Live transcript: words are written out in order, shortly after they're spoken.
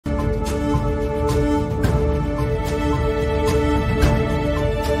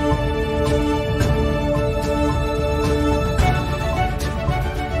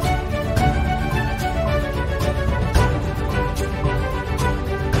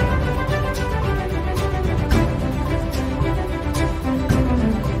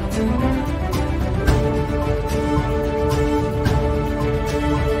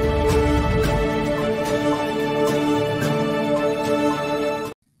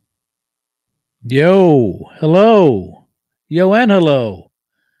Yo, hello. Yo, and hello.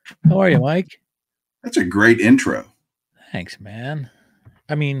 How are you, Mike? That's a great intro. Thanks, man.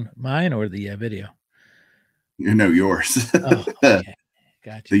 I mean, mine or the video? Yours. Oh, The okay.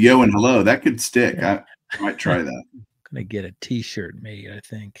 Gotcha. yo and hello, that could stick. Yeah. I might try that. Gonna get a t-shirt made, I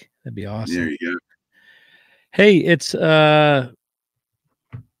think. That'd be There awesome. you go. Hey, it's as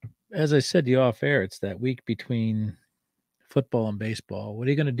I said to you off air, it's that week between football and baseball. What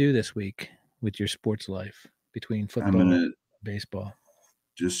are you gonna do this week with your sports life between I'm football and gonna baseball?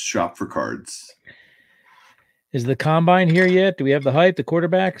 just shop for cards. Is the combine here yet? Do we have the hype, the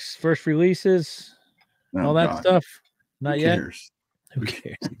quarterbacks, first releases, Oh all that God, stuff? who Not yet? cares? Who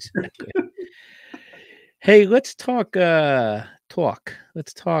cares? Exactly. Hey, let's talk.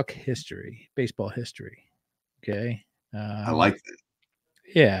 Let's talk history, baseball history. Okay. I Um, like that.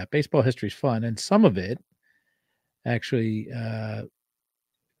 yeah, baseball history is fun, and actually, uh,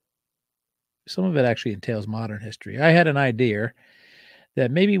 some of it actually entails modern history. I had an idea that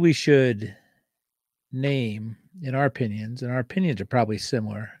maybe we should name, in our opinions, and our opinions are probably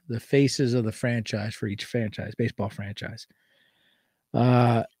similar, the faces of the franchise for each franchise, baseball franchise.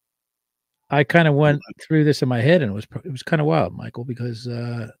 Uh, I kind of I went like through this in my head, and it was kind of wild, Michael, because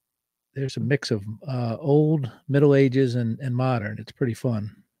there's a mix of old, Middle Ages, and modern. It's pretty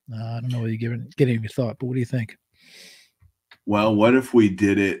fun. I don't know whether you get any thought, but what do you think? Well, what if we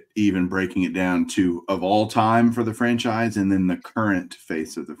did it even breaking it down to of all time for the franchise and then the current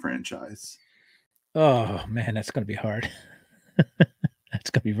face of the franchise? Oh man, that's going to be hard. That's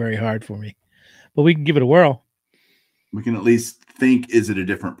going to be very hard for me, but we can give it a whirl. We can at least think, is it a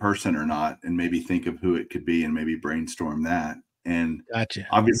different person or not? And maybe think of who it could be and maybe brainstorm that. And Gotcha.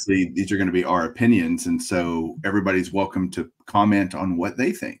 obviously, these are going to be our opinions. And so everybody's welcome to comment on what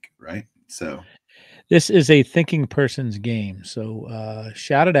they think, right? So, This is a thinking person's game, so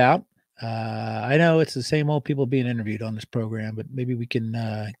shout it out. I know it's the same old people being interviewed on this program, but maybe we can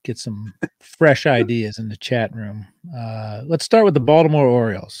get some fresh ideas in the chat room. Let's start with the Baltimore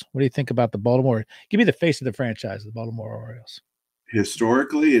Orioles. What do you think about the Baltimore? Give me the face of the franchise, the Baltimore Orioles.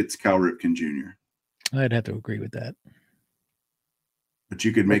 historically, it's Cal Ripken Jr., I'd have to agree with that. but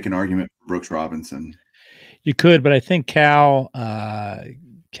you could What make an argument for Brooks Robinson. you could, but I think Cal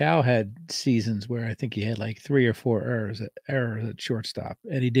had seasons where I think he had like 3 or 4 errors at shortstop,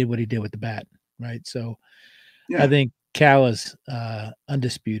 and he did what he did with the bat, right? So I Yeah. think Cal is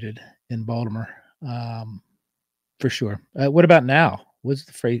undisputed in Baltimore, for sure. What about now? What's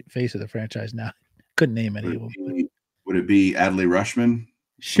the face of the franchise now? Couldn't name any Would of it them, but be, would it be Adley Rushman?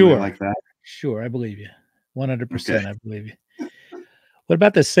 Somebody sure, like that? sure, I believe you, Okay. 100%. I believe you. What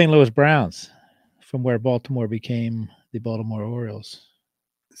about the St. Louis Browns, from where Baltimore became the Baltimore Orioles?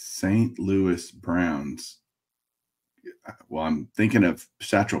 St. Louis Browns. Well, I'm thinking of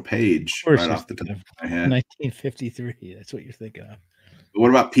Satchel Of Paige course, right you're off the top thinking of of my head. 1953. That's what you're thinking of. But what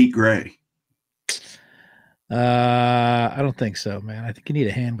about Pete Gray? I don't think so, man. I think you need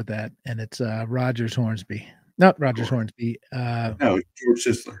a hand with that, and it's Rogers Hornsby. Not Rogers Or, Hornsby. no, George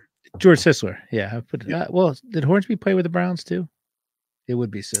Sisler. George Sisler. Yeah, I put. Yeah. Well, did Hornsby play with the Browns too? It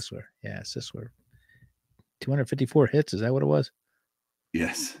would be Sisler. Yeah, Sisler. 254 hits. Is that what it was?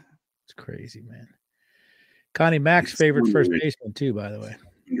 Yes. It's crazy, man. Connie Mack's He's so favorite first underrated. baseman too, by the way.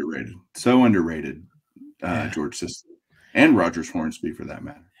 Underrated. So underrated. Yeah, George Sisler and Rogers Hornsby for that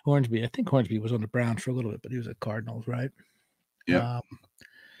matter. Hornsby. I think Hornsby was on the Browns for a little bit, but he was at Cardinals, right? Yep. Um,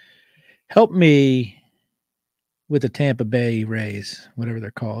 help me with the Tampa Bay Rays, whatever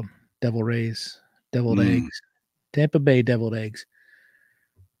they're called, Devil Rays, Deviled Mm, Eggs, Tampa Bay Deviled Eggs.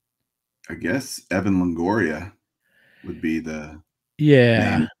 I guess Evan Longoria would be the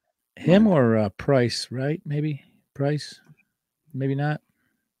Yeah, name. him or Price, right? Maybe Price, maybe not.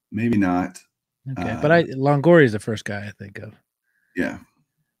 Maybe not. Okay, but Longoria is the first guy I think of. Yeah.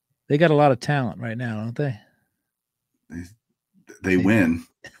 They got a lot of talent right now, don't they? They win.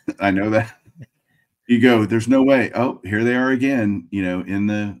 I know that. You go, there's no way. Oh, here they are again, in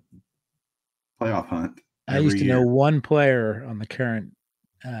the playoff hunt I used every to know year. one player on the current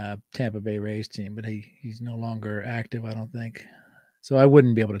Tampa Bay Rays team, but he's no longer active, I don't think. So I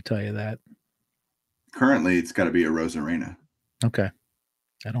wouldn't be able to tell you that. Currently, it's got to be a Rosarena, Okay,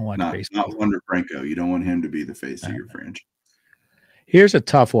 I don't watch not baseball. Wander Franco. You don't want him to be the face of Uh, your franchise. Here's a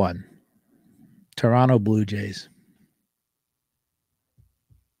tough one: Toronto Blue Jays.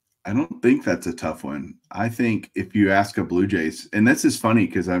 I don't think that's a tough one. I think if you ask a Blue Jays, and this is funny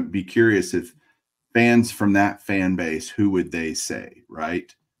because I'd be curious if fans from that fan base, who would they say,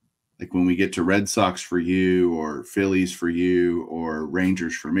 right? Like when we get to Red Sox for you or Phillies for you or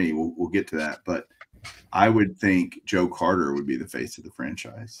Rangers for me, we'll get to that. But I would think Joe Carter would be the face of the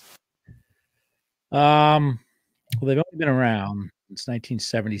franchise. Well, they've only been around since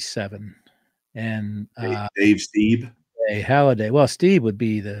 1977, and Dave Stieb. Halliday. Well, Steve would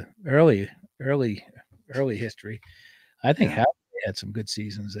be the early, early history. I think Yeah. Halliday had some good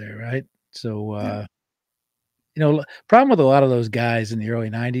seasons there, right? So, Yeah. problem with a lot of those guys in the early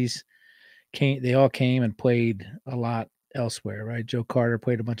 '90s they all came and played a lot elsewhere, right? Joe Carter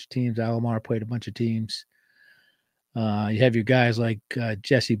played a bunch of teams. Alomar played a bunch of teams. You have your guys like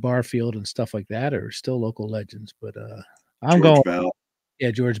Jesse Barfield and stuff like that are still local legends, but I'm George going, Bell.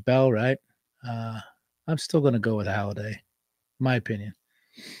 yeah, George Bell, right? Uh, I'm still going to go with Halliday, my opinion.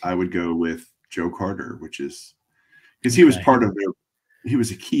 I would go with Joe Carter, which is because he was Okay. part of he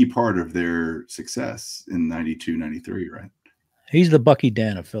was a key part of their success in 92, 93, right? He's the Bucky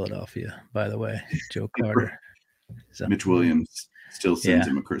Dan of Philadelphia, by the way, Joe Carter. So, Mitch Williams still sends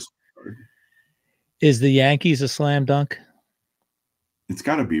yeah. him a Christmas card. Is the Yankees a slam dunk? It's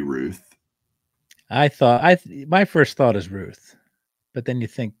got to be Ruth. My first thought is Ruth, but then you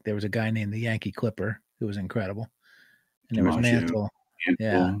think there was a guy named the Yankee Clipper who was incredible, and there was DiMaggio. Mantle.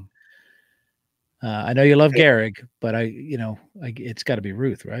 Yeah. Handful. I know you love Gehrig, but it's got to be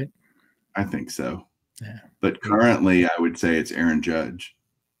Ruth, right? I think so. Yeah. But currently, I would say it's Aaron Judge.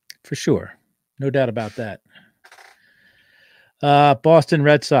 For sure. No doubt about that. Boston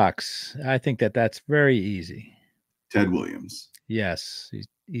Red Sox. I think that's very easy. Ted Williams. Yes.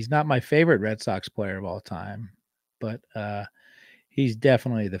 He's not my favorite Red Sox player of all time, but he's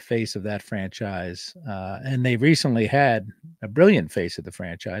definitely the face of that franchise. And they recently had a brilliant face of the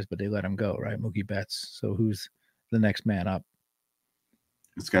franchise, but they let him go, right? Mookie Betts. So who's the next man up?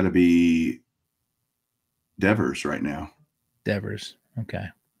 It's got to be Devers right now. Devers. Okay.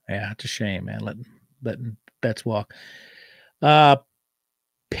 Yeah, it's a shame, man. Letting Betts walk.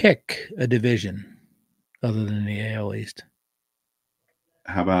 Pick a division other than the AL East.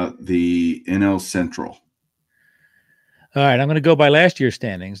 How about the NL Central? All right, I'm going to go by last year's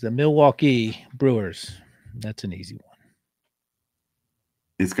standings. The Milwaukee Brewers. That's an easy one.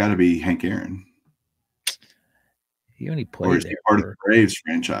 It's got to be Hank Aaron. He only played or is he part of the Braves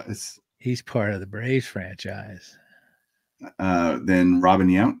franchise? He's part of the Braves franchise. Then Robin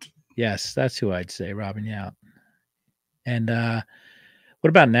Yount. Yes, that's who I'd say, Robin Yount. And what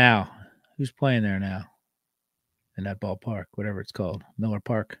about now? Who's playing there now? In that ballpark, whatever it's called, Miller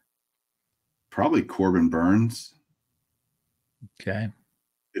Park. Probably Corbin Burns. Okay.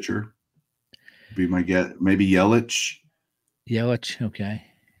 Pitcher. Be my guess. Maybe Yelich. Okay.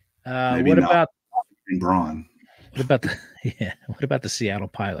 Maybe what about Braun? What about What about the Seattle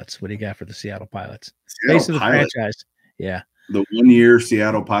Pilots? What do you got for the Seattle Pilots? Seattle Face of the Pilots. franchise. Yeah. The 1 year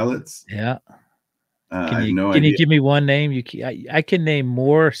Seattle Pilots. Yeah. I have no Can idea. you give me one name? I can name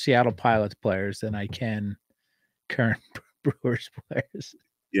more Seattle Pilots players than I can current Brewers players.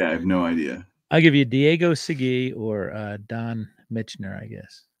 Yeah, I have no idea. I'll give you Diego Segui or Don Michener, I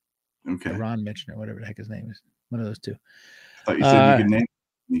guess. Okay. Or Ron Michener, whatever the heck his name is. One of those two. I thought you said you could name.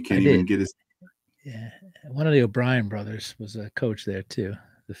 You can't even did. get his. Yeah. One of the O'Brien brothers was a coach there too.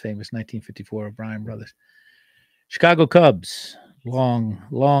 The famous 1954 O'Brien brothers. Chicago Cubs.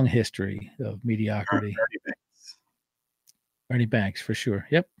 Long history of mediocrity. Ernie Banks, for sure.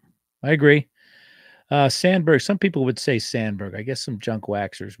 Yep. I agree. Sandberg. Some people would say Sandberg. I guess some junk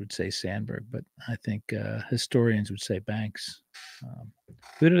waxers would say Sandberg, but I think historians would say Banks.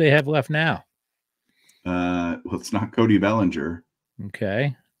 Who do they have left now? Well, it's not Cody Bellinger.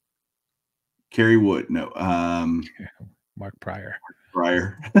 Okay. Kerry Wood. No. Mark Pryor.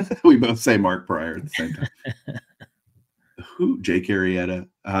 Pryor. We both say Mark Pryor at the same time. Who? Jake Arrieta.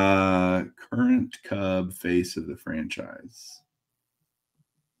 Current Cub face of the franchise.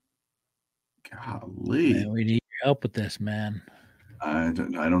 Golly. Man, we need your help with this, man. I don't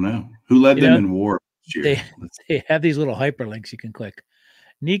know. Who led them in WAR this year? They have these little hyperlinks you can click.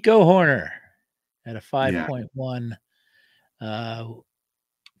 Nico Horner at a 5.1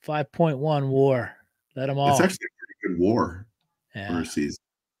 5.1 WAR. Let them all. It's actually a pretty good WAR for a season.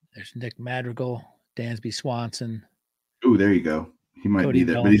 There's Nick Madrigal, Dansby Swanson. Oh, there you go. He might Cody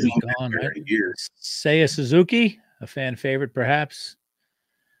be there, but he's gone, right? Year. Seiya Suzuki, a fan favorite, perhaps.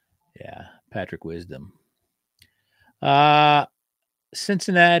 Yeah, Patrick Wisdom.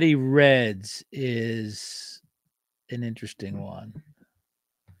 Cincinnati Reds is an interesting one.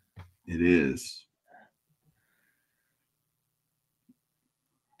 It is.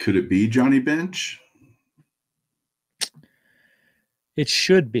 Could it be Johnny Bench? It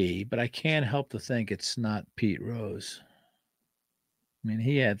should be, but I can't help to think it's not Pete Rose. I mean,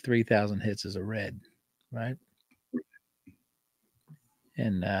 he had 3,000 hits as a Red, right?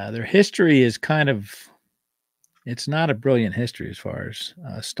 And their history is kind of, it's not a brilliant history as far as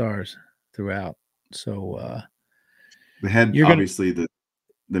stars throughout. So They had you're gonna obviously the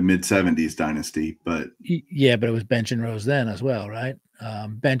mid-70s dynasty, but yeah, but it was Bench and Rose then as well, right?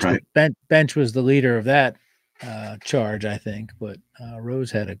 right. Bench was the leader of that charge, I think, but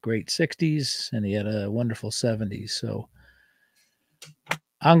Rose had a great 60s and he had a wonderful 70s. So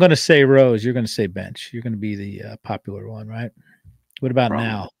I'm going to say Rose. You're going to say Bench. You're going to be the popular one, right? What about Probably.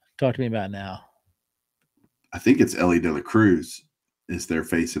 now? Talk to me about now. I think it's Ellie De La Cruz is their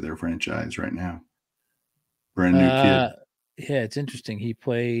face of their franchise right now. Brand new kid. Yeah, it's interesting. He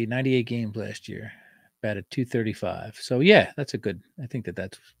played 98 games last year, batted 235. So yeah, that's a good. I think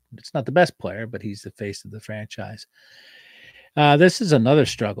that's it's not the best player, but he's the face of the franchise. This is another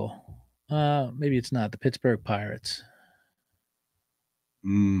struggle. Maybe it's not the Pittsburgh Pirates.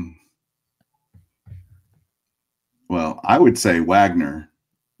 Well, I would say Wagner,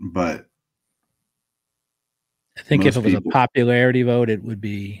 but I think if it was a popularity vote, it would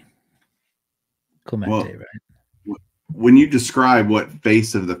be Clemente, right? When you describe what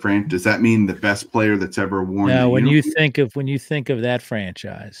face of the franchise, does that mean the best player that's ever worn? No, the when uniform? you think of that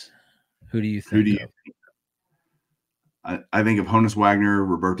franchise, who do you think of? I think of Honus Wagner,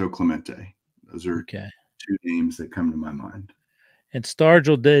 Roberto Clemente. Those are okay. Two names that come to my mind. And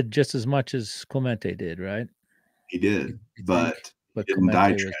Stargell did just as much as Clemente did, right? He did, but he didn't Clemente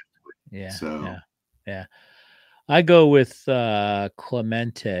die was, tragically. Yeah. I go with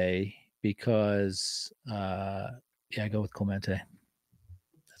Clemente because I go with Clemente.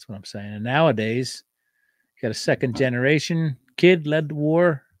 That's what I'm saying. And nowadays, you got a second generation kid led the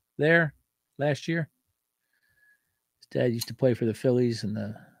war there last year. His dad used to play for the Phillies and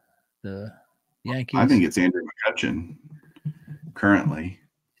the Yankees. I think it's Andrew McCutchen currently.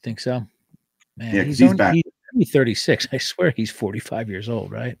 You think so? Man, yeah, he's back. He's 36. I swear he's 45 years old,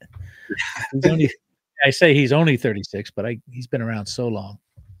 right? He's only I say he's only 36, but he's been around so long.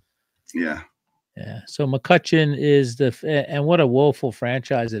 Yeah. Yeah. So McCutchen is and what a woeful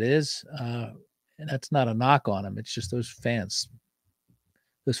franchise it is. And that's not a knock on him. It's just those fans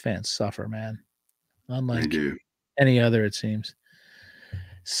suffer, man. Unlike any other, it seems.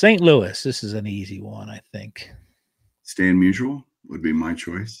 St. Louis, this is an easy one, I think. Stan Musial would be my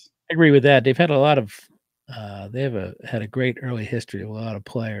choice. I agree with that. They've had a lot of they have had a great early history of a lot of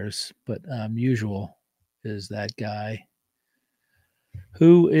players, but Musial is that guy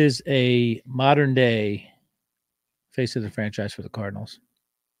who is a modern day face of the franchise for the Cardinals.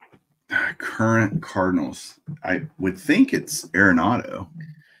 Current Cardinals. I would think it's Arenado.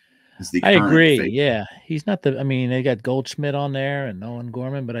 I agree. Face. Yeah. He's not the, I mean, they got Goldschmidt on there and Nolan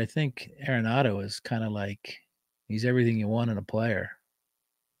Gorman, but I think Arenado is kind of like, he's everything you want in a player,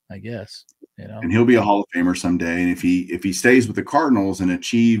 I guess, you know. And he'll be a Hall of Famer someday. And if he stays with the Cardinals and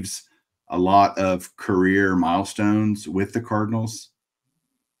achieves a lot of career milestones with the Cardinals,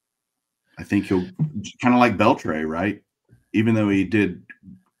 I think he'll kind of like Beltre, right? Even though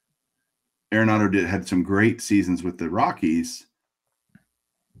Arenado had some great seasons with the Rockies,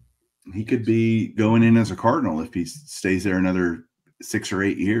 he could be going in as a Cardinal if he stays there another 6 or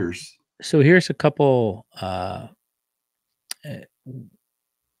 8 years. So here's a couple.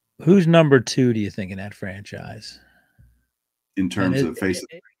 Who's number 2, do you think, in that franchise? In terms of face of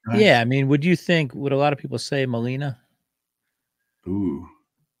the franchise? Yeah, I mean, would a lot of people say Molina? Ooh.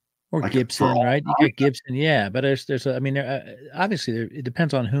 Or like Gibson, right? You got Gibson, yeah. But there's obviously it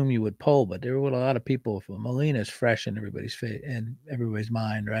depends on whom you would poll, but there were a lot of people. Molina is fresh in everybody's face and everybody's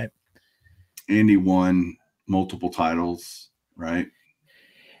mind, right? Andy won multiple titles, right?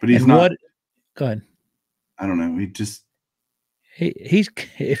 But he's not. Go ahead. I don't know. He's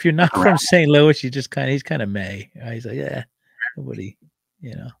if you're not from St. Louis, he's kind of May. Right? He's like, yeah, nobody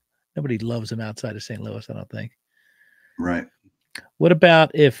loves him outside of St. Louis, I don't think. Right. What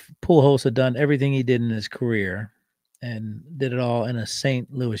about if Pujols had done everything he did in his career and did it all in a St.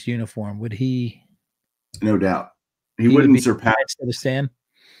 Louis uniform? Would he? No doubt. He wouldn't surpass Stan.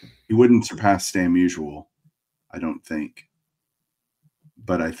 He wouldn't surpass Stan Musial, I don't think.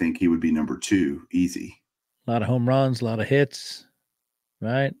 But I think he would be number 2, easy. A lot of home runs, a lot of hits,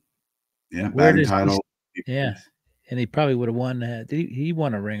 right? Yeah, batting title. Yeah, and he probably would have won. He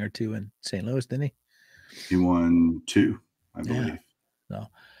won a ring or 2 in St. Louis, didn't he? He won 2, I believe. Yeah.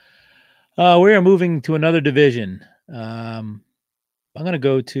 So, we are moving to another division. I'm going to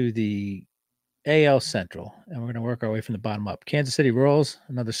go to the AL Central, and we're going to work our way from the bottom up. Kansas City Royals,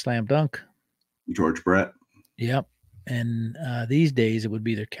 another slam dunk. George Brett. Yep. And these days, it would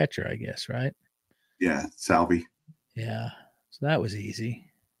be their catcher, I guess, right? Yeah, Salvi. Yeah. So that was easy.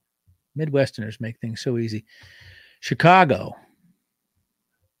 Midwesterners make things so easy. Chicago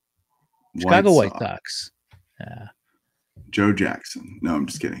White Sox. Joe Jackson. No, I'm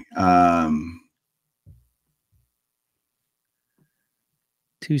just kidding.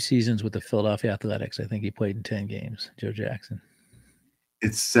 2 seasons with the Philadelphia Athletics. I think he played in 10 games, Joe Jackson.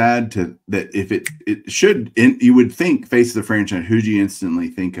 It's sad that if it should, you would think face of the franchise, who do you instantly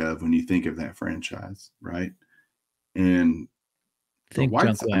think of when you think of that franchise, right? And Think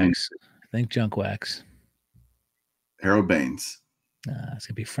junk wax. Think junk wax. Harold Baines. It's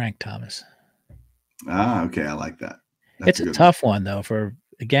gonna be Frank Thomas. Okay, I like that. That's it's a tough one though for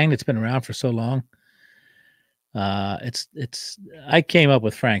a gang that's been around for so long. I came up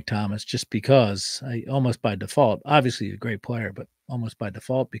with Frank Thomas just because almost by default, obviously he's a great player, but almost by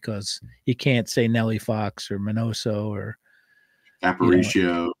default because you can't say Nelly Fox or Minoso or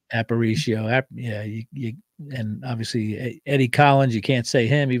Aparicio. And obviously Eddie Collins, you can't say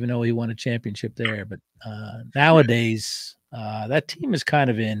him even though he won a championship there. But nowadays, that team is kind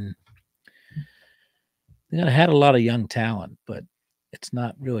of had a lot of young talent, but it's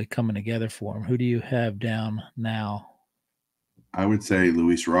not really coming together for him. Who do you have down now? I would say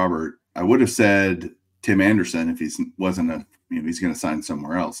Luis Robert. I would have said Tim Anderson if he's wasn't he's going to sign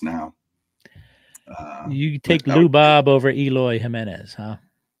somewhere else now. You take Lou Bob over Eloy Jimenez, huh?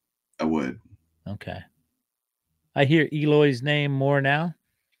 I would. Okay. I hear Eloy's name more now,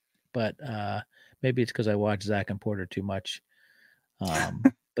 but maybe it's because I watch Zach and Porter too much.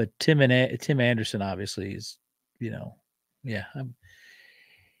 But Tim Anderson obviously is,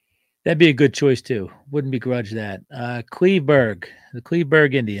 that'd be a good choice too. Wouldn't begrudge that. The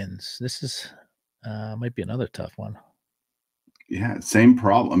Cleveburg Indians. This is might be another tough one. Yeah, same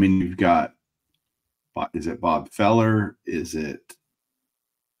problem. I mean, you've got, is it Bob Feller? Is it,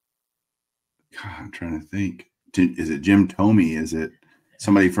 God, I'm trying to think. Is it Jim Thome? Is it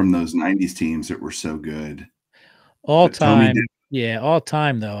somebody from those 90s teams that were so good? All time. Yeah, all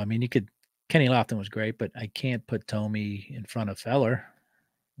time though. I mean, Kenny Lofton was great, but I can't put Thome in front of Feller,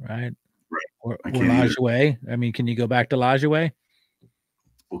 right? Right. Or Lajoie. I mean, can you go back to Lajoie?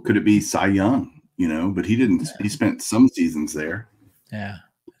 Well, could it be Cy Young? But he didn't. Yeah. He spent some seasons there. Yeah,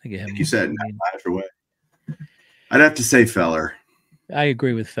 I think like you said, Lajoie. I'd have to say Feller. I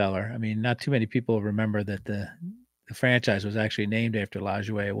agree with Feller. I mean, not too many people remember that the franchise was actually named after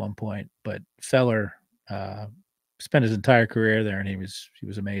Lajoie at one point, but Feller spent his entire career there, and he was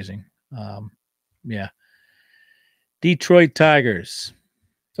amazing. Yeah. Detroit Tigers.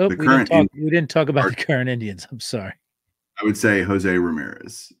 Oh, we didn't talk about the current Indians. I'm sorry. I would say Jose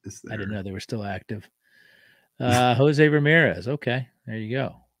Ramirez is there. I didn't know they were still active. Jose Ramirez. Okay, there you go.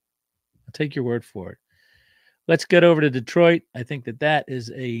 I'll take your word for it. Let's get over to Detroit. I think that is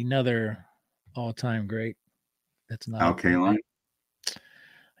another all-time great. That's not Al Kaline.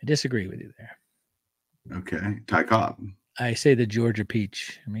 I disagree with you there. Okay, Ty Cobb. I say the Georgia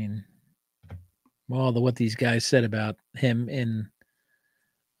Peach. I mean, what these guys said about him in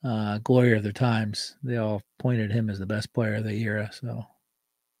glory of their times, they all pointed him as the best player of the era. So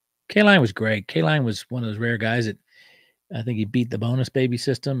Kaline was great. Kaline was one of those rare guys that I think he beat the bonus baby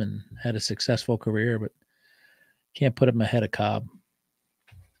system and had a successful career, but can't put him ahead of Cobb.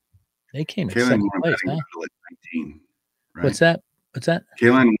 They came in second place, huh? At 19, right? What's that?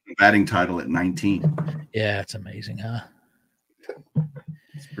 Kaline won the batting title at 19. Yeah, it's amazing, huh?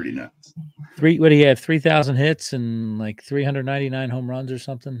 It's pretty nuts. What do you have? 3,000 hits and like 399 home runs or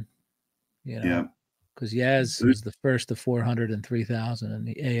something? Yeah. Because Yaz was the first of 400 and 3,000 in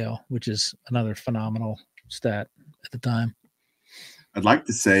the AL, which is another phenomenal stat at the time. I'd like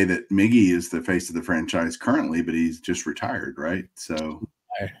to say that Miggy is the face of the franchise currently, but he's just retired, right? So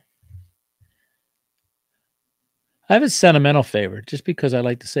I have a sentimental favorite just because I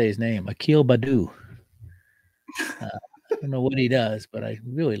like to say his name, Akil Baddoo. I don't know what he does, but I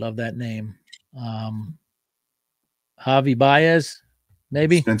really love that name. Javi Baez,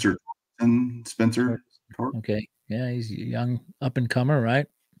 maybe? Spencer. Okay. Yeah, he's a young up-and-comer, right?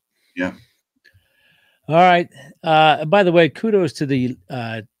 Yeah. All right. By the way, kudos to the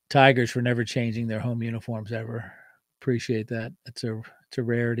Tigers for never changing their home uniforms ever. Appreciate that. It's a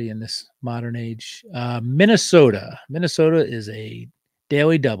rarity in this modern age. Minnesota is a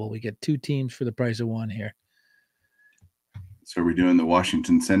daily double. We get 2 teams for the price of 1 here. So are we doing the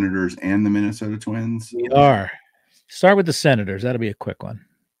Washington Senators and the Minnesota Twins? We are. Start with the Senators. That'll be a quick one.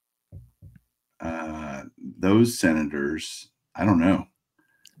 Those Senators, I don't know.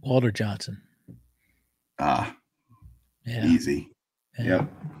 Walter Johnson. Yeah. Easy. Yeah.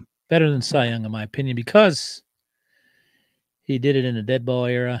 Yep. Better than Cy Young, in my opinion, because he did it in the dead ball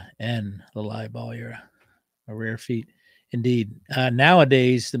era and the live ball era. A rare feat indeed.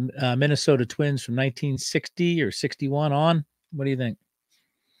 Nowadays, the Minnesota Twins from 1960 or 61 on, what do you think?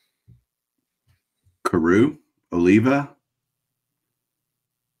 Carew, Oliva.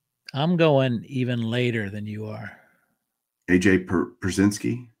 I'm going even later than you are. AJ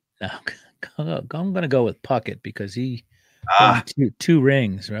Przinsky. No, I'm going to go with Puckett because he won Ah, two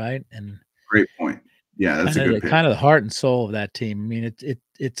rings, right? And great point. Yeah, that's a good pick. kind of the heart and soul of that team. I mean,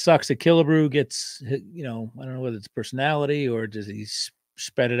 it sucks that Killebrew gets, I don't know whether it's personality or does he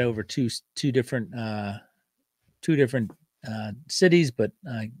spread it over two different cities, but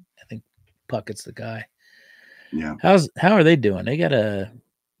I think Puckett's the guy. Yeah. How are they doing? They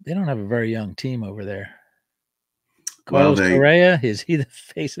don't have a very young team over there. Well, Carlos Correa, is he the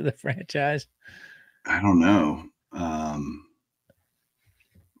face of the franchise? I don't know.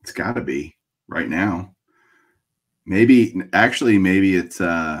 It's got to be right now. Maybe it's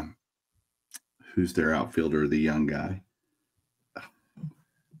who's their outfielder, the young guy.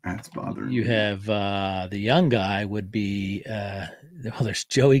 That's bothering You me. have the young guy would be there's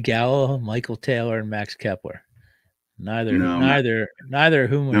Joey Gallo, Michael Taylor, and Max Kepler. Neither of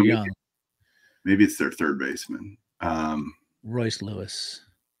whom are young. Maybe it's their third baseman. Royce Lewis.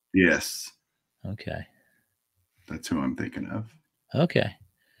 Yes. Okay. That's who I'm thinking of. Okay.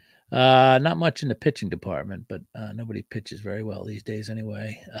 Not much in the pitching department, but nobody pitches very well these days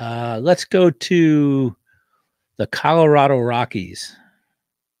anyway. Let's go to the Colorado Rockies.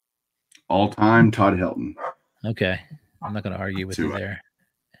 All-time Todd Helton. Okay. I'm not going to argue with you there.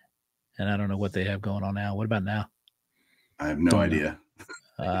 And I don't know what they have going on now. What about now? I have no idea.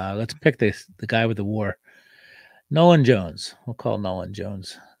 Let's pick the guy with the WAR. Nolan Jones. We'll call Nolan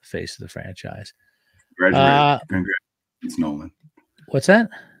Jones the face of the franchise. Congratulations, Nolan. What's that?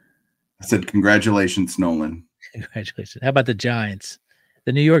 I said congratulations, Nolan. Congratulations. How about the Giants?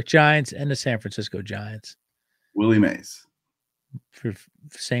 The New York Giants and the San Francisco Giants. Willie Mays.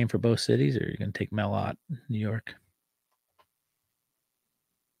 Same for both cities, or you're going to take Mel Ott, New York?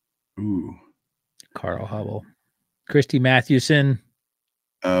 Ooh. Carl Hubble. Christy Mathewson.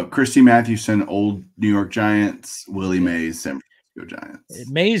 Christy Mathewson, old New York Giants. Willie Mays, San Francisco Giants.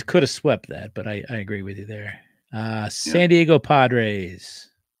 Mays could have swept that, but I agree with you there. San Diego Padres.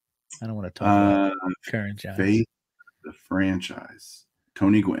 I don't want to talk about current Giants. Face the franchise.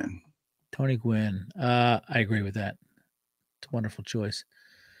 Tony Gwynn. Tony Gwynn. I agree with that. It's a wonderful choice.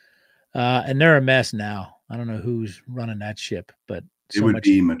 And they're a mess now. I don't know who's running that ship, but it would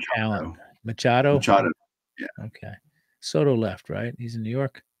be Machado. Talent. Machado? Yeah. Okay. Soto left, right? He's in New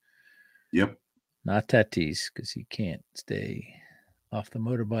York? Yep. Not Tatis, because he can't stay off the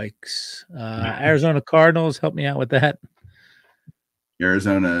motorbikes. Arizona Cardinals, help me out with that.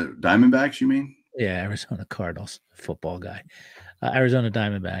 Arizona Diamondbacks, you mean? Yeah, Arizona Cardinals, football guy. Arizona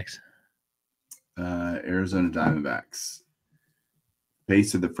Diamondbacks. Arizona Diamondbacks.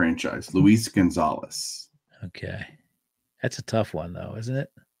 Face of the franchise, Luis Gonzalez. Okay. That's a tough one, though, isn't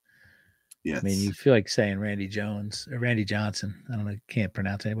it? Yes. I mean, you feel like saying Randy Johnson. I don't know. Can't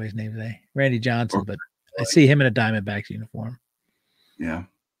pronounce anybody's name today. Randy Johnson, but I see him in a Diamondbacks uniform. Yeah.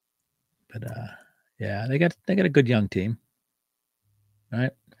 But yeah, they got a good young team,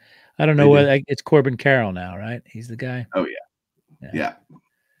 right? I don't know whether it's Corbin Carroll now, right? He's the guy. Oh yeah.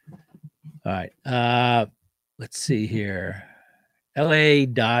 All right. Let's see here. L.A.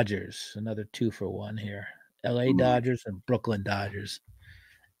 Dodgers, another 2-for-1 here. L.A. Dodgers and Brooklyn Dodgers.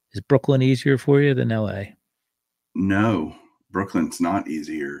 Is Brooklyn easier for you than L.A.? No, Brooklyn's not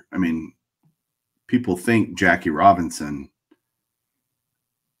easier. I mean, people think Jackie Robinson,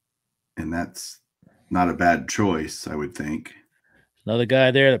 and that's not a bad choice, I would think. Another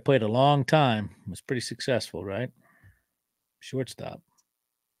guy there that played a long time, was pretty successful, right? Shortstop.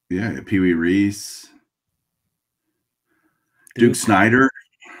 Yeah, Pee Wee Reese. Duke Snyder.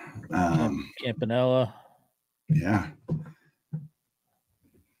 Campanella. Yeah.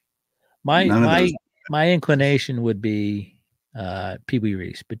 My inclination would be Pee Wee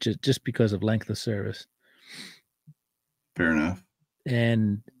Reese, but just because of length of service. Fair enough.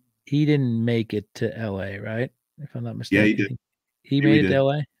 And he didn't make it to LA, right? If I'm not mistaken. Yeah, he did. He made it to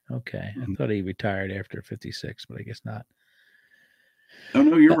LA? Okay. I thought he retired after 56, but I guess not. Oh,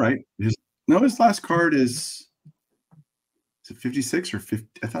 no, you're right. His last card is it 56 or 50?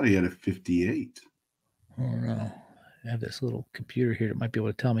 I thought he had a 58. I don't know. I have this little computer here that might be able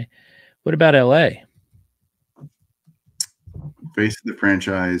to tell me. What about LA? Face of the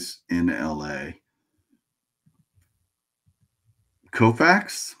franchise in LA.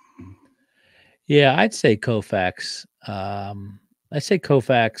 Koufax? Yeah, I'd say Koufax. I'd say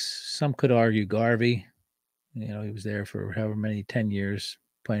Koufax. Some could argue Garvey. He was there for however many 10 years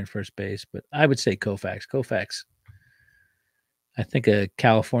playing first base, but I would say Koufax. Koufax. I think a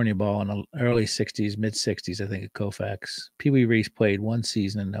California ball in the early 60s, mid 60s. I think of Koufax. Pee Wee Reese played one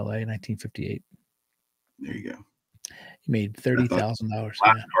season in LA in 1958. There you go. He made $30,000. Last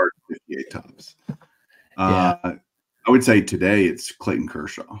card, 58 tops. Yeah. I would say today it's Clayton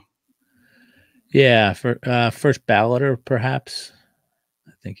Kershaw. Yeah, for first balloter, perhaps.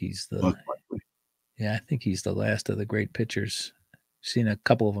 I think he's the Most likely. I think he's the last of the great pitchers. Seen a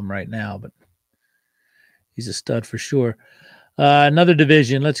couple of them right now, but he's a stud for sure. Another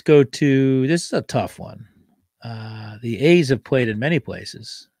division. Let's go to this is a tough one. The A's have played in many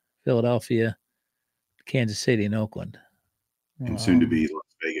places: Philadelphia, Kansas City, and Oakland. And soon to be Las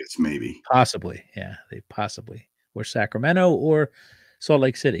Vegas, maybe. Possibly, yeah, they possibly, or Sacramento or Salt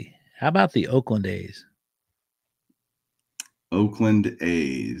Lake City. How about the Oakland A's? Oakland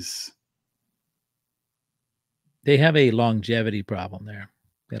A's. They have a longevity problem there.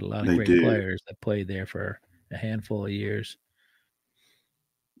 They had a lot of They great do. players that played there for a handful of years.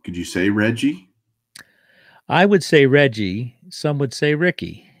 Could you say Reggie? I would say Reggie. Some would say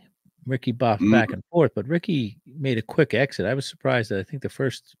Ricky. Ricky bopped back and forth, but Ricky made a quick exit. I was surprised that I think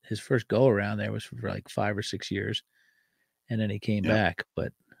his first go around there was for like 5 or 6 years, and then he came back.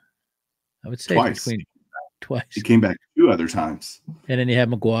 But I would say Twice. Twice. He came back 2 other times. And then you have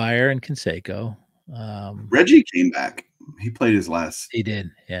McGuire and Canseco. Reggie came back. He played his last. He did.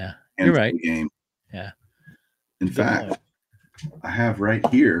 Yeah. You're right. Game. Yeah. In fact, I have right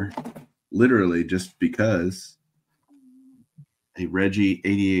here, literally just because, a Reggie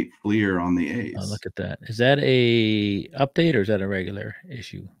 88 Fleer on the A's. Oh, look at that. Is that a update or is that a regular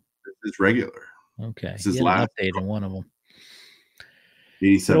issue? This is regular. Okay. This is an last update in one of them.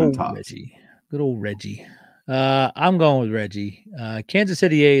 87 Topps. Reggie. Good old Reggie. I'm going with Reggie. Kansas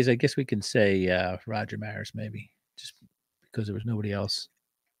City A's, I guess we can say Roger Maris, maybe, just because there was nobody else.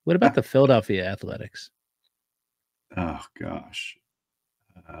 What about the Philadelphia Athletics? Oh, gosh.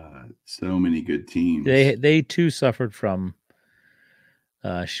 So many good teams. They too suffered from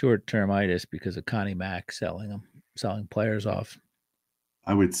short-term itis because of Connie Mack selling players off.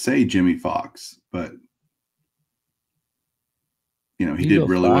 I would say Jimmy Fox, but he did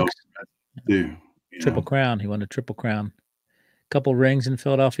really well too. Triple Crown. He won a Triple Crown. Couple rings in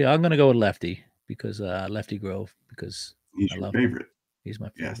Philadelphia. I'm going to go with Lefty because Lefty Grove, because he's your favorite. He's my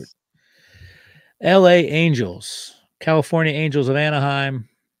favorite. Yes. L.A. Angels, California Angels of Anaheim,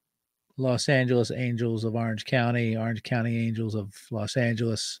 Los Angeles Angels of Orange County Angels of Los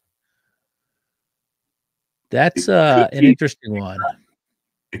Angeles. That's an interesting one.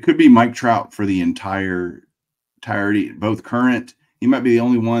 It could be Mike Trout for the entirety, both current. He might be the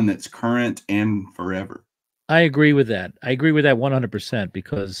only one that's current and forever. I agree with that. 100%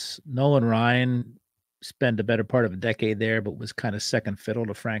 because Nolan Ryan spent a better part of a decade there, but was kind of second fiddle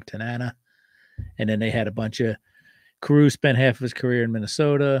to Frank Tanana. And then they had a bunch of Carew spent half of his career in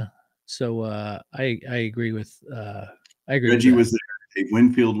Minnesota. So I agree with Reggie was there. Dave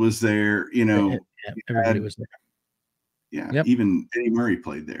Winfield was there. Everybody was there. Yeah. Yep. Even Eddie Murray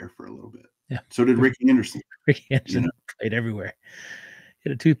played there for a little bit. Yeah. So did Ricky Henderson. Ricky Henderson played everywhere. He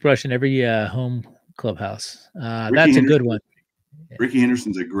had a toothbrush in every home clubhouse. That's a good one. Ricky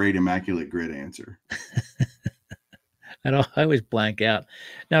Henderson's a great immaculate grid answer. I always blank out.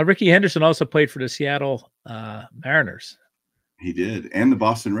 Now, Ricky Henderson also played for the Seattle Mariners. He did, and the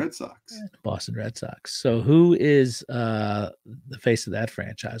Boston Red Sox. So who is the face of that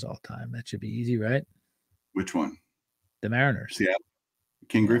franchise all time? That should be easy, right? Which one? The Mariners. Seattle.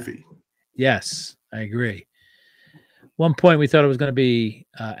 Ken Griffey. Yes, I agree. One point we thought it was going to be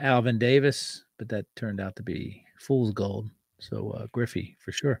Alvin Davis, but that turned out to be fool's gold. So Griffey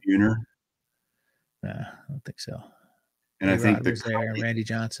for sure. Buhner. I don't think so. And A-Rod I think was there. Randy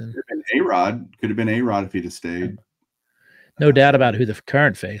Johnson. Could have been A-Rod if he'd have stayed. No doubt about who the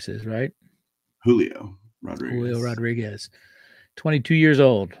current face is, right? Julio Rodriguez. 22 years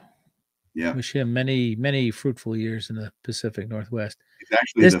old. Yeah. Wish him many, many fruitful years in the Pacific Northwest. He's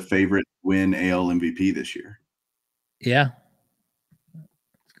actually the favorite to win AL MVP this year. Yeah.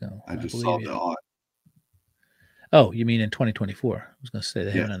 Let's go. I just saw the odd. Oh, you mean in 2024? I was going to say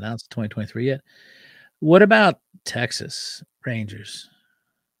they haven't announced 2023 yet. What about Texas Rangers?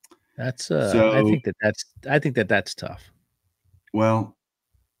 That's I think that's tough. Well,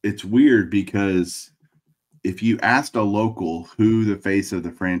 it's weird because if you asked a local who the face of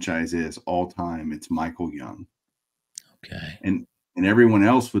the franchise is all time, it's Michael Young. Okay. And everyone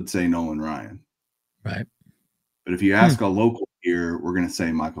else would say Nolan Ryan. Right. But if you ask a local here, we're going to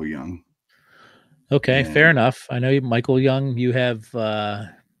say Michael Young. Okay, fair enough. I know Michael Young, you have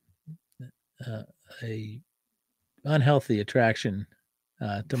a unhealthy attraction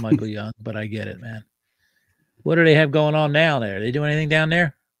to Michael Young, but I get it, man. What do they have going on now there? Are they doing anything down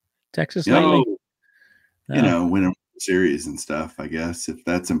there? Texas lately? Winning series and stuff, I guess, if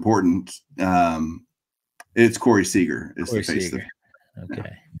that's important. It's Corey Seager is the face of it.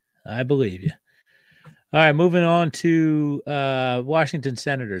 Okay. I believe you. All right, moving on to Washington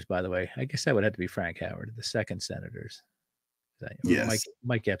Senators. By the way, I guess that would have to be Frank Howard, the second Senators, or Yes.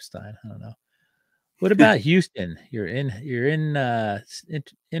 Mike Epstein. I don't know. What about Houston? You're in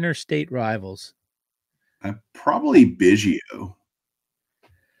interstate rivals. Probably Biggio.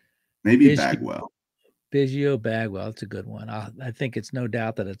 Maybe Biggio, Bagwell. Bagwell. That's a good one. I think it's no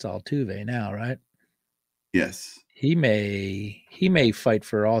doubt that it's Altuve now, right? Yes. He may fight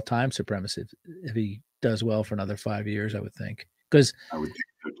for all time supremacy if he does well for another 5 years. I would think, because I would think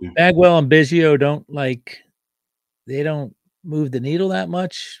so too. Bagwell and Biggio they don't move the needle that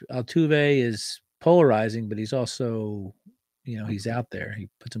much. Altuve is polarizing, but he's also, he's out there. He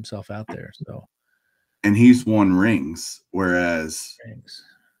puts himself out there. So, And he's won rings, whereas thanks.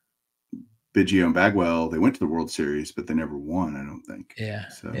 Biggio and Bagwell, they went to the World Series, but they never won, I don't think. Yeah.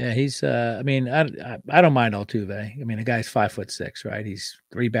 So Yeah. He's, I mean, I don't mind Altuve. I mean, the guy's 5'6", right? He's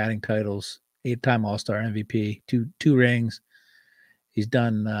 3 batting titles, 8-time All-Star MVP, two rings. He's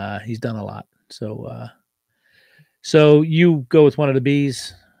done a lot. So you go with one of the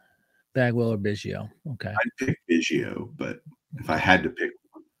B's, Bagwell or Biggio. Okay. I'd pick Biggio, but if I had to pick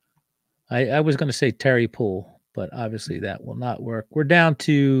one. I was going to say Terry Poole, but obviously that will not work. We're down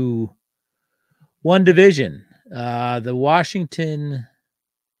to one division. The Washington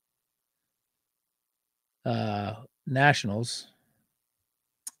Nationals.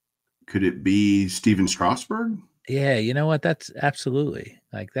 Could it be Steven Strasburg? Yeah, you know what? That's absolutely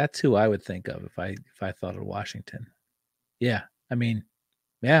that's who I would think of if I thought of Washington. Yeah, I mean,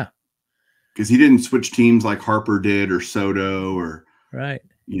 yeah, because he didn't switch teams like Harper did or Soto or right.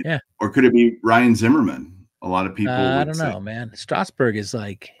 Yeah. Or could it be Ryan Zimmerman? A lot of people I would don't say. know, man. Strasburg is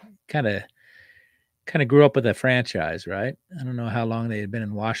kind of grew up with a franchise, right? I don't know how long they had been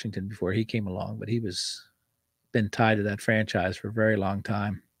in Washington before he came along, but he was been tied to that franchise for a very long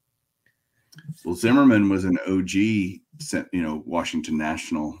time. Well, Zimmerman was an OG, Washington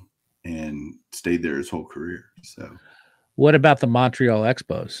National, and stayed there his whole career. So, what about the Montreal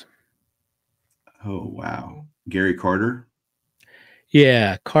Expos? Oh wow, Gary Carter.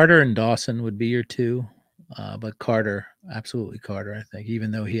 Yeah, Carter and Dawson would be your two, but Carter, absolutely Carter. I think,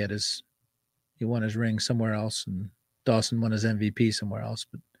 even though he won his ring somewhere else, and Dawson won his MVP somewhere else.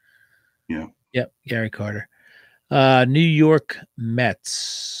 But yep, Gary Carter. New York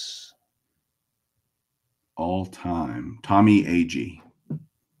Mets. All time, Tommy Agee.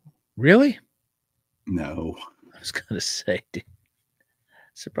 Really? No. I was gonna say, dude,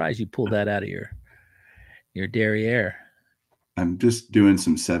 surprised you pulled that out of your derriere. I'm just doing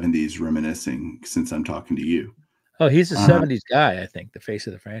some 70s reminiscing since I'm talking to you. Oh, he's a 70s guy, I think. The face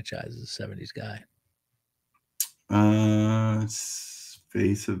of the franchise is a 70s guy.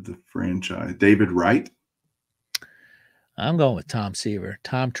 Face of the franchise. David Wright? I'm going with Tom Seaver.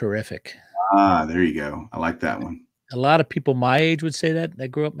 Tom Terrific. There you go. I like that one. A lot of people my age would say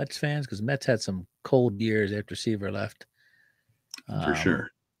that grew up Mets fans, because Mets had some cold years after Seaver left. For sure.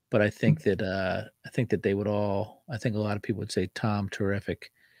 But I think that they would all. I think a lot of people would say Tom Terrific.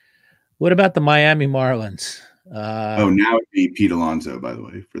 What about the Miami Marlins? Now it'd be Pete Alonso, by the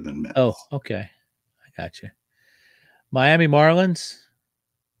way, for the Mets. Oh, okay, I got you. Miami Marlins.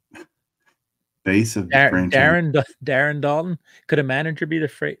 Face of the franchise. Darren Dalton. Could a manager be the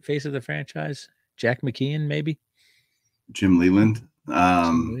face of the franchise? Jack McKeon, maybe. Jim Leland.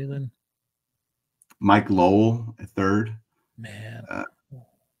 Jim Leland. Mike Lowell at third. Man.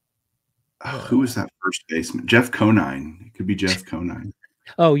 Who was that first baseman? Jeff Conine. It could be Jeff Conine.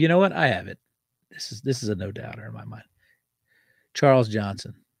 Oh, you know what? I have it. This is a no doubter in my mind. Charles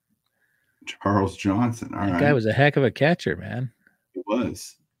Johnson. Charles Johnson. All right. That guy was a heck of a catcher, man. It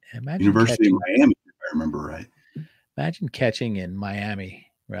was. Imagine University of Miami, if I remember right. Imagine catching in Miami,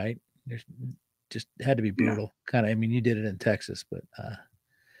 right? There's just had to be brutal. Kind of. I mean, you did it in Texas, but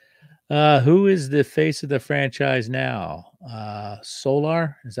who is the face of the franchise now?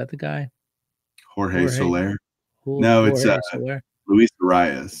 Solar, is that the guy? Jorge Soler. No, it's Luis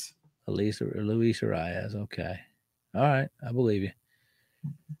Arias. Luis Arias. Okay. All right, I believe you.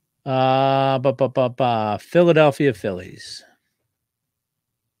 Philadelphia Phillies.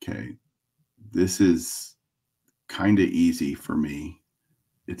 Okay. This is kind of easy for me.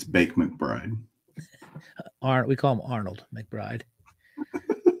 It's Bake McBride. We call him Arnold McBride.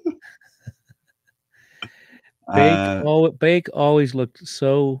 Bake always looked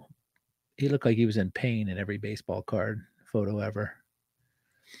he looked like he was in pain in every baseball card photo ever.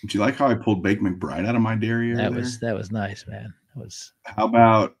 Did you like how I pulled Bake McBride out of my derriere? That was nice, man. How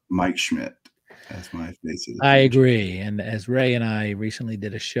about Mike Schmidt? That's my face. I agree. And as Ray and I recently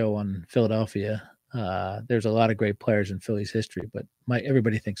did a show on Philadelphia, there's a lot of great players in Philly's history, but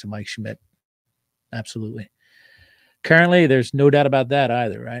everybody thinks of Mike Schmidt. Absolutely. Currently, there's no doubt about that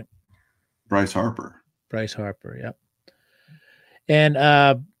either, right? Bryce Harper. Bryce Harper, yep. And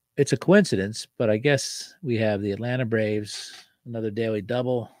it's a coincidence, but I guess we have the Atlanta Braves, another daily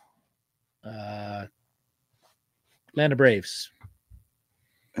double. Atlanta Braves.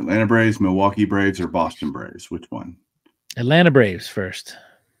 Atlanta Braves, Milwaukee Braves, or Boston Braves? Which one? Atlanta Braves first.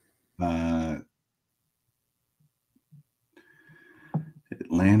 Atlanta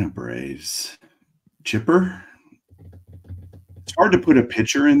Braves. Chipper? It's hard to put a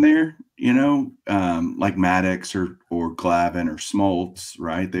pitcher in there, like Maddox or Glavine or Smoltz,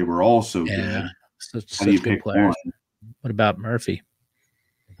 right? They were all so good. How do you Such good pick players. one? What about Murphy?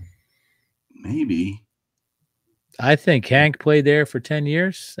 Maybe. I think Hank played there for 10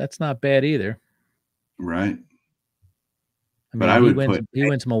 years. That's not bad either. Right. I But mean, I he would wins. put He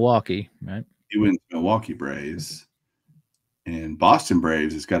wins Milwaukee, right? he wins Milwaukee Braves, and Boston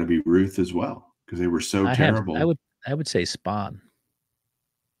Braves has got to be Ruth as well because they were so terrible. I would say Spahn.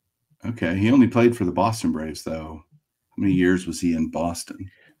 Okay, he only played for the Boston Braves though. How many years was he in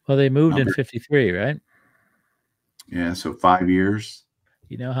Boston? Well, they moved in 53, right? Yeah, so 5 years.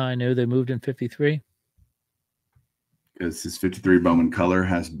 You know how I knew they moved in 53? Because his 53 Bowman color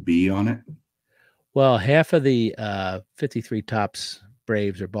has B on it. Well, half of the 53 tops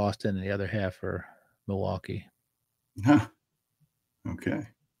Braves are Boston, and the other half are Milwaukee. Huh. Okay.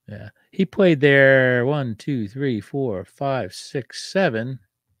 Yeah. He played there 1, 2, 3, 4, 5, 6, 7.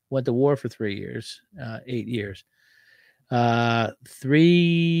 Went to war for 3 years, 8 years.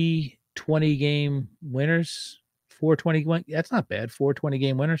 3 20-game winners, 4 That's not bad. 4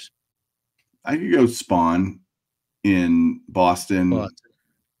 20-game winners. I could go Spawn in Boston.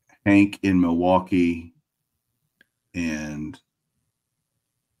 Hank in Milwaukee, and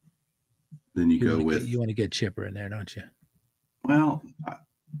then you want to get Chipper in there, don't you? Well,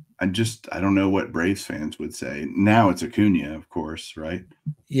 I don't know what Braves fans would say. Now it's Acuna, of course, right?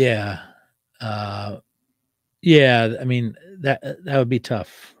 Yeah. Yeah, I mean that would be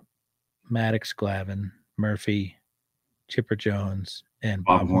tough. Maddox, Glavine, Murphy, Chipper Jones, and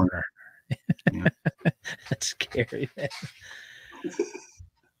Bob Horner. Yeah. That's scary, man.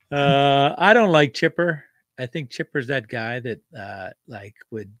 I don't like Chipper. I think Chipper's that guy that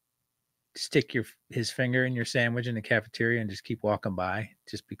would stick his finger in your sandwich in the cafeteria and just keep walking by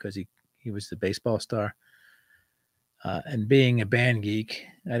just because he was the baseball star. And being a band geek,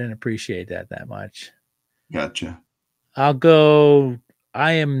 I didn't appreciate that much. Gotcha.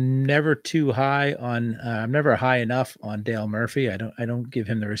 I am never too high on. I'm never high enough on Dale Murphy. I don't give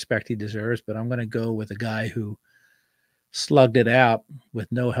him the respect he deserves. But I'm going to go with a guy who slugged it out with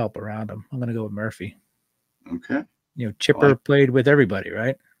no help around him. I'm going to go with Murphy. Okay. Chipper played with everybody,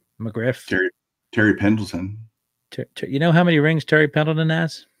 right? McGriff, Terry Pendleton. You know how many rings Terry Pendleton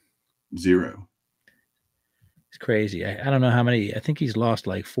has? 0. It's crazy. I don't know how many. I think he's lost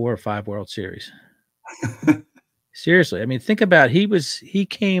like 4 or 5 World Series. Seriously, I mean, think about it. He was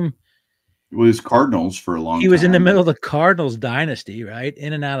Cardinals for a long time. He was in the middle of the Cardinals dynasty, right?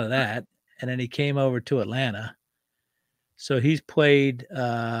 In and out of that. And then he came over to Atlanta. So he's played,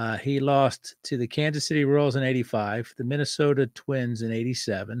 he lost to the Kansas City Royals in 85, the Minnesota Twins in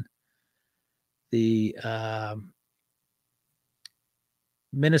 87, the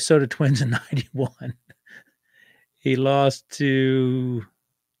Minnesota Twins in 91. He lost to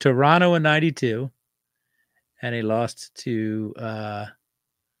Toronto in 92. And he lost to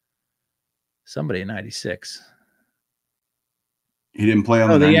somebody in 96. He didn't play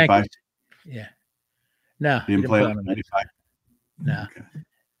on the 95? Yeah. No. He didn't play on the 95? No. Okay.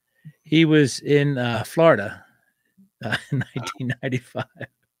 He was in Florida in 1995.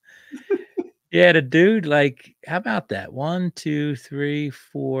 Yeah, the dude, how about that? 1, 2, 3,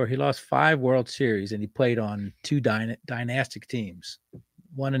 4. He lost 5 World Series, and he played on 2 dynastic teams,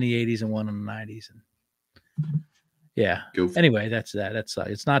 one in the 80s and one in the 90s. And yeah. Anyway, that's that.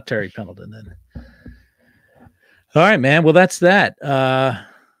 It's not Terry Pendleton then. All right, man. Well, that's that. That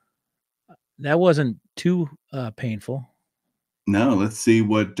wasn't too painful. No, let's see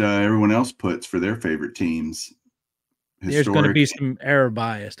what everyone else puts for their favorite teams. There's going to be some error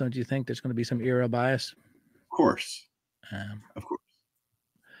bias, don't you think? There's going to be some era bias. Of course. Of course.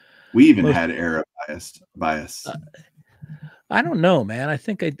 We even had era bias. I don't know, man. I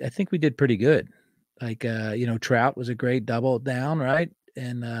think we did pretty good. Trout was a great double down, right?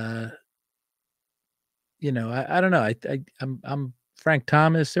 And I don't know. I'm Frank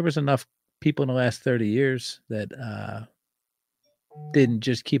Thomas. There was enough people in the last 30 years that didn't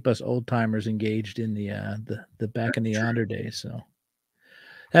just keep us old timers engaged in the back in the yonder days. So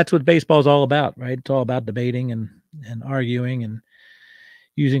that's what baseball is all about, right? It's all about debating and arguing, and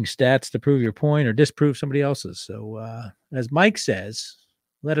using stats to prove your point or disprove somebody else's. So, as Mike says,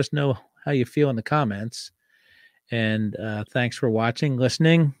 let us know how you feel in the comments. And thanks for watching,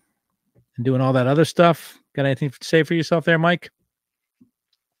 listening, and doing all that other stuff. Got anything to say for yourself there, Mike?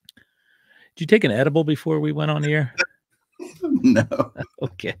 Did you take an edible before we went on the air? No.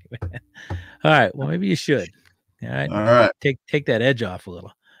 Okay. All right. Well, maybe you should. All right. All right. Take that edge off a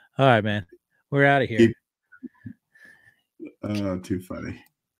little. All right, man. We're out of here. Too funny.